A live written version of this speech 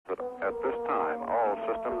at this time. All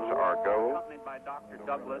systems are go. Accompanied by Dr.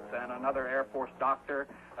 Douglas and another Air Force doctor,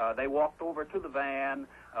 they walked over to the van,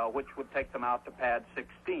 which would take them out to pad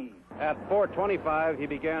 16. At 4:25, he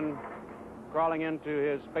began crawling into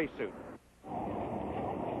his spacesuit.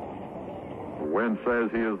 Wynn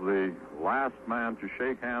says he is the last man to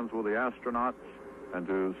shake hands with the astronauts and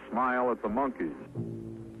to smile at the monkeys.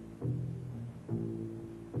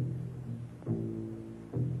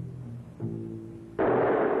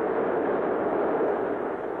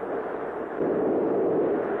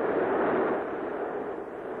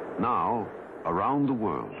 Now, around the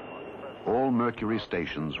world, all Mercury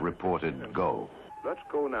stations reported go. Let's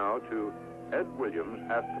go now to Ed Williams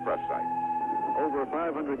at the press site. Over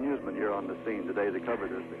 500 newsmen here on the scene today to cover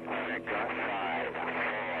this.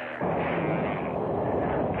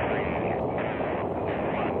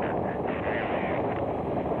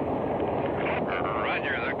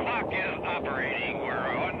 Roger, the clock is operating. We're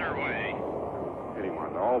underway.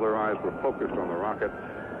 Anyone, all their eyes were focused on the rocket.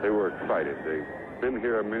 They were excited. They've been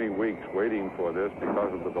here many weeks waiting for this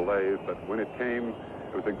because of the delays, but when it came,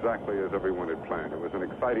 it was exactly as everyone had planned. It was an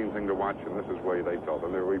exciting thing to watch, and this is the way they told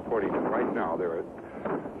them. They're reporting it right now.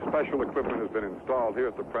 Special equipment has been installed here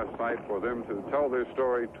at the press site for them to tell their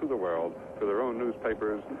story to the world, to their own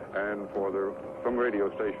newspapers, and for some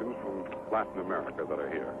radio stations from Latin America that are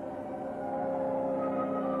here.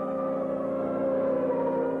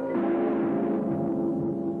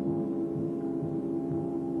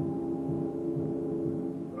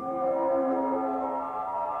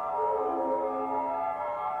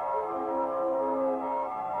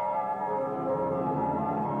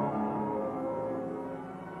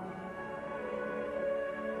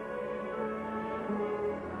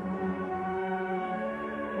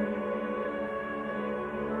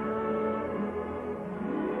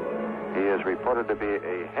 He is reported to be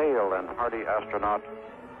a hale and hearty astronaut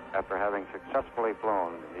after having successfully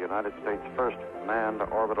flown the United States' first manned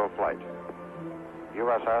orbital flight.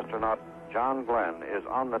 U.S. astronaut John Glenn is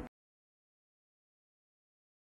on the